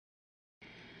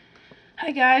Hi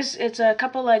guys, it's a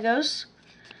couple Legos,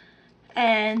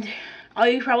 and all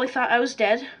you probably thought I was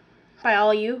dead. By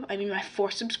all you, I mean my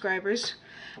 4 subscribers,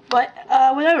 but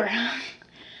whatever.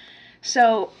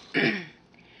 So,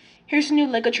 here's a new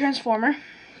Lego Transformer.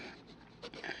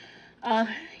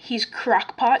 He's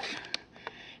Crock Pot,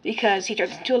 because he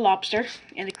turns into a lobster,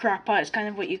 and the Crock Pot is kind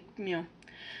of what you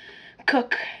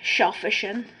cook shellfish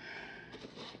in,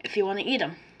 if you want to eat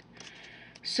them.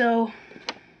 So,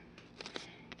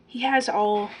 he has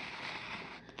all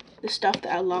the stuff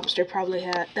that a lobster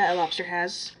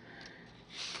has.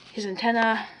 His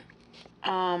antenna,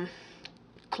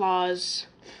 claws,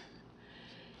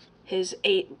 his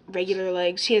 8 regular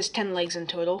legs. He has 10 legs in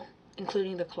total,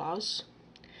 including the claws,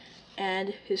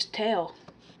 and his tail.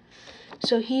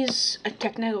 So he's a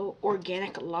technical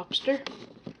organic lobster,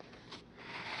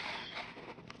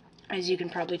 as you can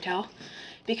probably tell,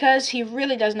 because he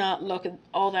really does not look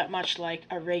all that much like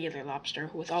a regular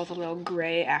lobster with all the little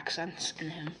gray accents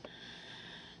in him.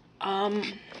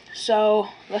 So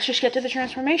let's just get to the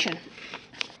transformation.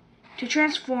 To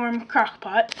transform Crock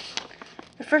Pot,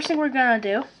 the first thing we're gonna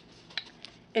do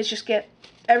is just get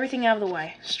everything out of the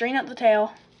way. Straighten out the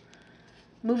tail,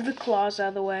 move the claws out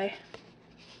of the way,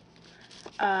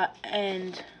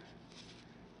 and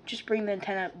just bring the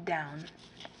antenna down.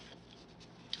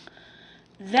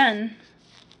 Then,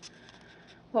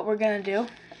 what we're gonna do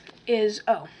is,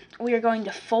 we are going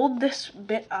to fold this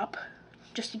bit up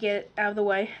just to get it out of the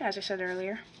way, as I said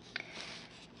earlier.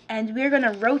 And we're going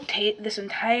to rotate this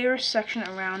entire section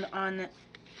around on,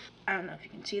 I don't know if you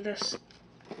can see this,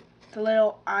 the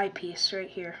little eyepiece right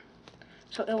here.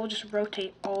 So it will just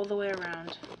rotate all the way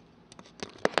around.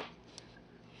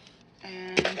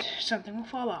 And something will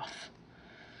fall off.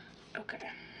 Okay.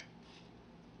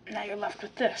 Now you're left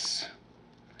with this.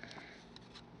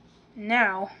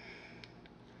 Now,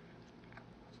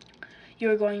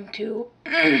 you're going to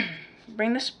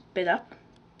bring this bit up,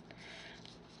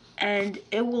 and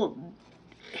it will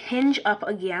hinge up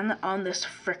again on this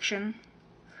friction,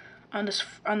 on this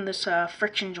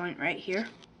friction joint right here,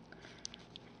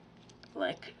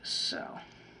 like so.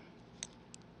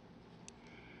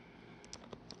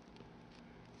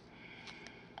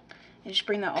 And just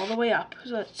bring that all the way up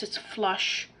so it sits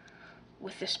flush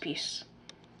with this piece.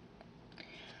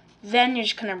 Then you're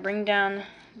just gonna bring down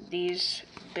these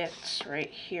bits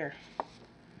right here.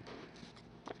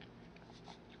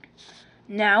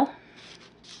 Now,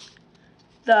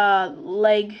 the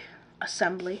leg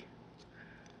assembly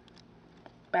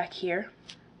back here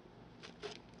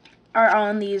are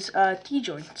on these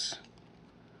T-joints.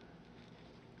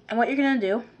 And what you're going to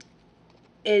do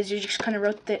is you're just going to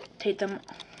rotate them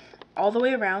all the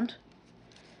way around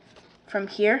from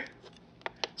here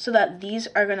so that these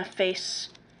are going to face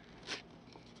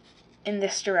in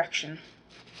this direction.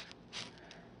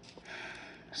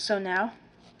 So now,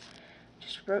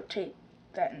 just rotate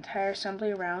that entire assembly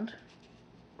around.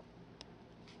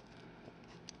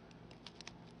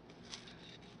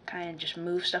 Kind of just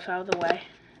move stuff out of the way,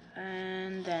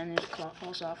 and then the claw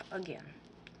falls off again.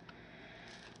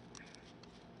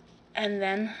 And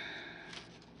then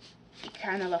you're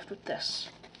kind of left with this.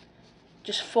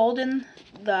 Just fold in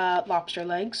the lobster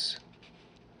legs,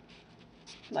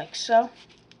 like so.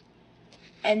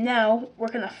 And now we're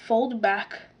going to fold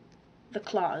back the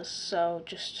claws. So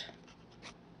just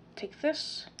take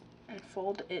this and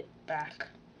fold it back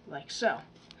like so.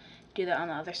 Do that on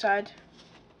the other side.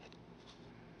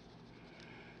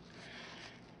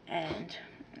 And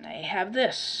now you have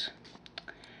this.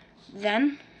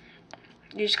 Then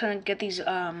you're just gonna get these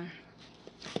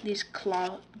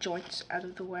claw joints out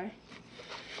of the way.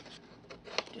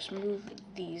 Just move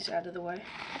these out of the way.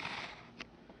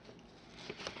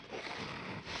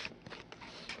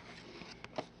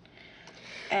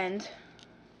 And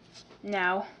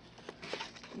now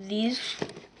this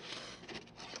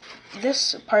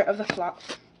part of the claw,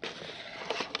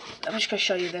 I'm just gonna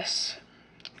show you this.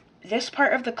 This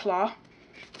part of the claw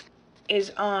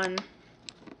is on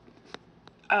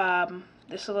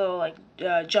this little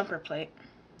jumper plate,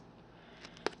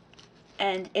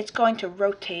 and it's going to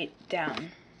rotate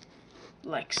down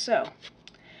like so.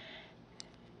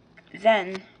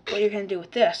 Then what you're going to do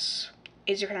with this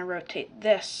is you're going to rotate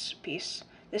this piece.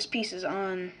 This piece is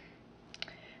on,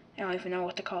 I don't even know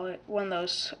what to call it, one of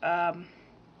those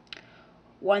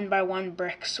 1x1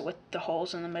 bricks with the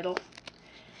holes in the middle.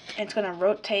 And it's going to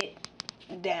rotate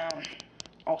down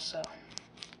also.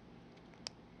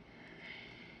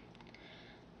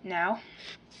 Now,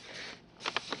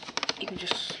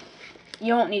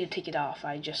 you won't need to take it off.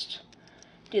 I just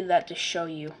did that to show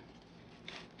you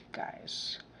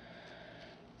guys.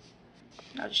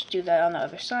 I'll just do that on the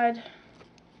other side.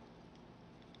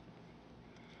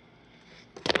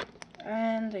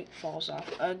 And it falls off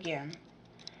again.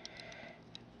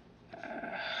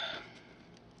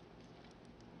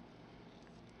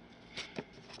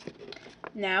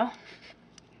 Now,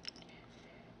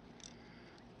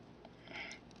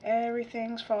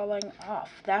 everything's falling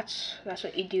off. That's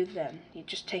what you do then. You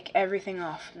just take everything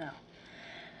off now.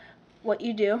 What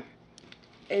you do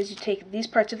is you take these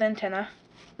parts of the antenna,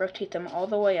 rotate them all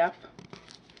the way up,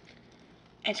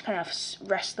 and just kind of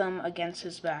rest them against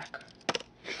his back.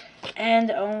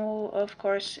 And oh, of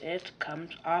course, it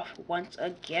comes off once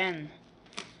again.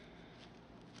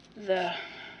 The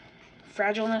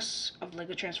fragileness of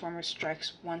LEGO Transformers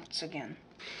strikes once again.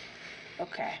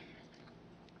 Okay.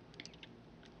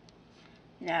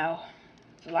 Now,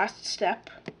 the last step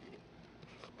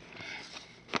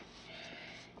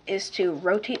is to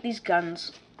rotate these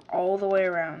guns all the way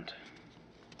around.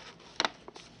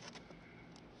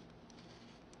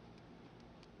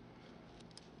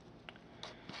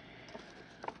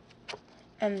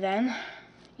 And then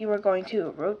you are going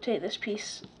to rotate this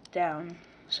piece down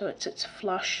so it sits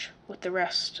flush with the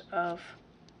rest of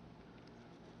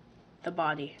the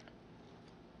body.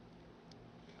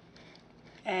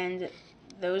 And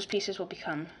those pieces will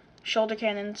become shoulder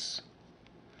cannons,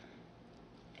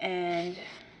 and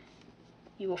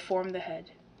you will form the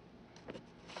head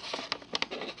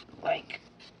like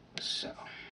so.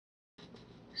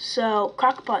 So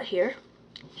Crock Pot here,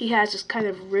 he has this kind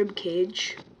of rib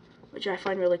cage, which I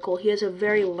find really cool. He has a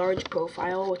very large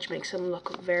profile, which makes him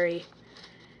look very,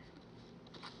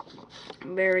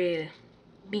 very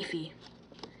beefy.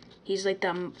 He's like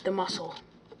the muscle.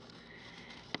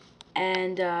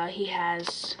 And he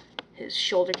has his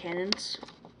shoulder cannons.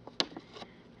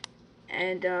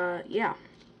 And yeah,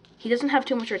 he doesn't have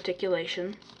too much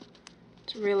articulation.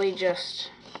 It's really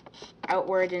just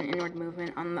outward and inward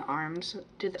movement on the arms,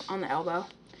 on the elbow.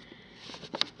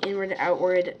 Inward and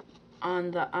outward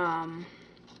on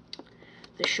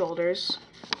the shoulders,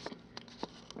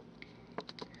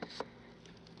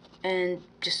 and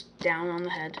just down on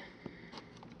the head.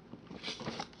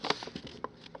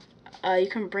 You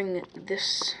can bring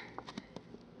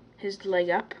his leg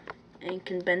up, and you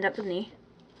can bend at the knee.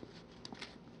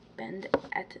 Bend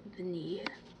at the knee.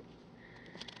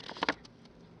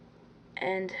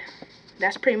 And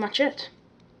that's pretty much it.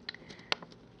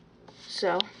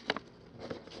 So,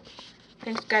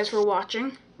 thanks guys for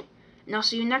watching, and I'll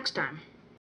see you next time.